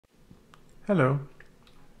Hello.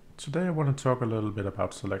 Today I want to talk a little bit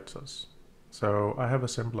about selectors. So I have a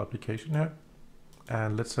simple application here,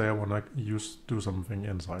 and let's say I want to do something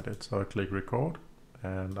inside it. So I click record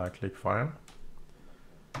and I click file.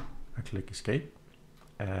 I click escape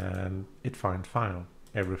and it finds file.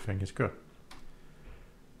 Everything is good.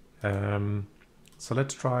 So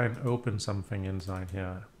let's try and open something inside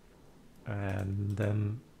here, and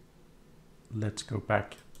then let's go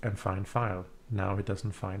back and find file. Now it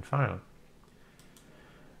doesn't find file.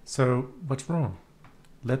 So what's wrong?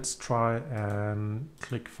 Let's try and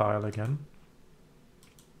click file again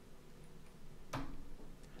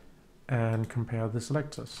and compare the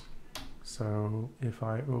selectors. So if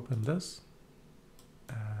I open this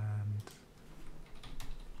and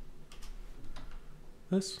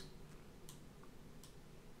this,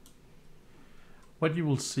 what you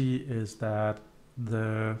will see is that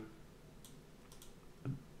the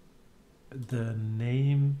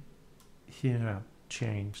name here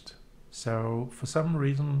changed. So for some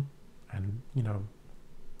reason, and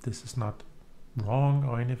this is not wrong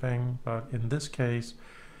or anything, but in this case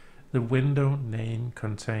the window name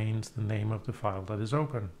contains the name of the file that is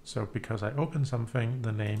open. So because I open something,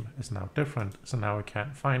 the name is now different, so now I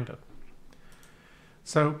can't find it.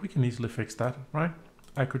 So we can easily fix that, right?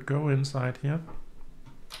 I could go inside here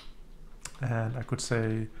and I could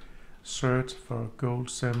say search for gold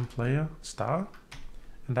sim player star.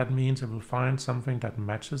 And that means it will find something that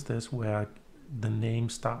matches this, where the name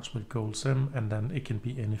starts with gold sim and then it can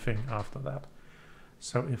be anything after that.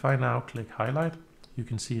 So if I now click highlight, you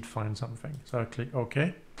can see it finds something. So I click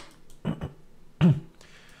OK.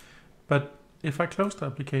 But if I close the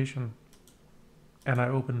application and I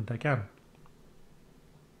open it again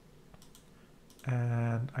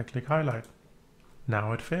and I click highlight,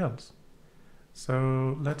 now it fails.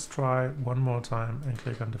 So let's try one more time and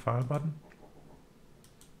click on the file button.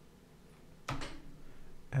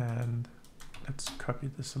 And let's copy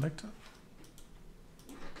the selector.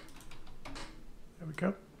 There we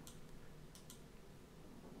go.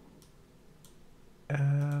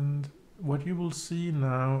 And what you will see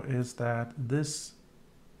now is that this,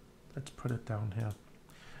 let's put it down here.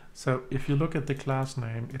 So if you look at the class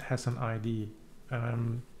name, it has an ID.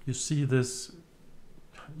 You see this,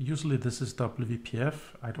 usually this is WPF.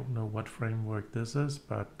 I don't know what framework this is,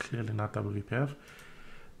 but clearly not WPF.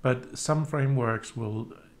 But some frameworks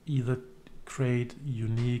will either create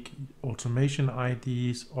unique automation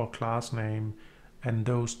IDs or class name, and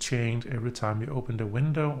those change every time you open the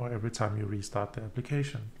window or every time you restart the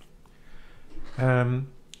application.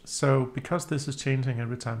 So because this is changing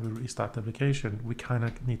every time we restart the application, we kind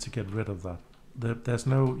of need to get rid of that. There's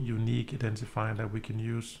no unique identifier that we can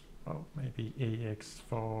use. Oh, maybe AX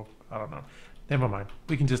for, I don't know. Never mind,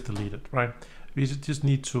 we can just delete it, right? We just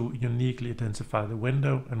need to uniquely identify the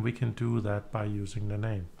window, and we can do that by using the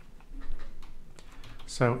name.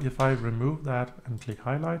 So if I remove that and click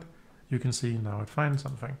highlight, you can see now it finds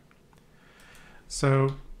something.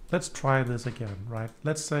 So let's try this again, right?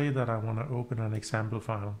 Let's say that I want to open an example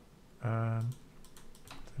file. I'm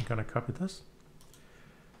going to copy this.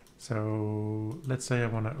 So let's say I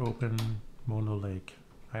want to open Mono Lake.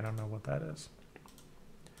 I don't know what that is.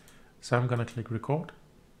 So I'm going to click record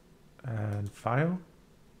and file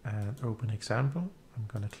and open example. I'm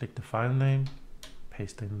going to click the file name,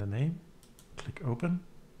 paste in the name, click open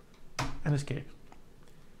and escape.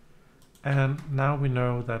 And now we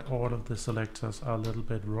know that all of the selectors are a little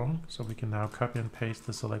bit wrong. So we can now copy and paste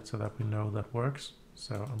the selector that we know that works.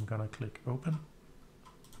 So I'm going to click open.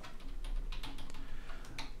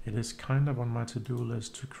 It is kind of on my to-do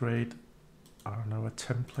list to create, I don't know, a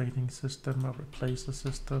templating system, a replacer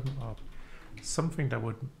system, or something that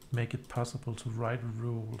would make it possible to write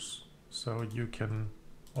rules so you can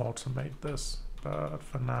automate this. But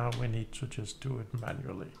for now, we need to just do it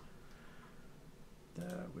manually.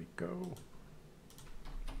 There we go.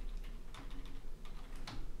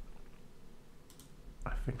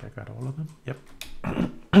 I think I got all of them.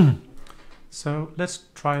 Yep. So let's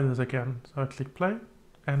try this again. So I click play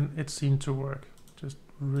and it seemed to work just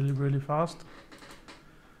really, really fast.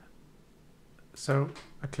 So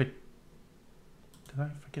I click, did I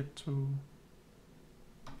forget to,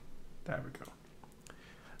 there we go.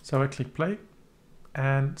 So I click play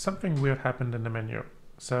and something weird happened in the menu.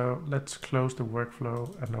 So let's close the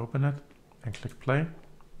workflow and open it and click play.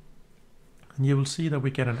 And you will see that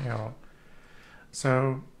we get an error.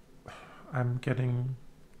 So I'm getting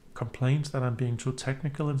complaints that I'm being too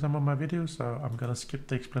technical in some of my videos, so I'm gonna skip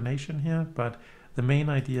the explanation here, but the main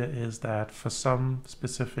idea is that for some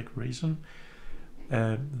specific reason,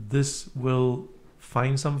 this will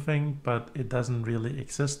find something, but it doesn't really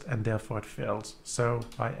exist and therefore it fails. So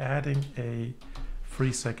by adding a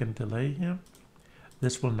 3-second delay here,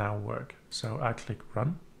 this will now work. So I click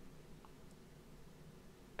run,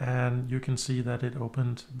 and you can see that it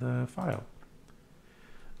opened the file.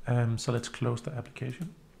 So let's close the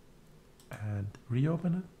application and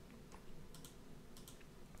reopen it.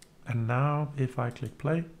 And now if I click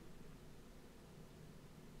play,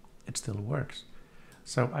 it still works.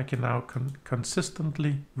 So I can now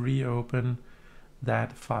consistently reopen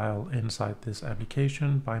that file inside this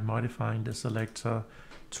application by modifying the selector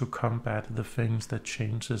to combat the things that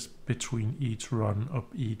changes between each run of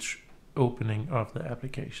each opening of the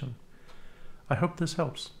application. I hope this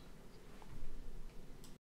helps.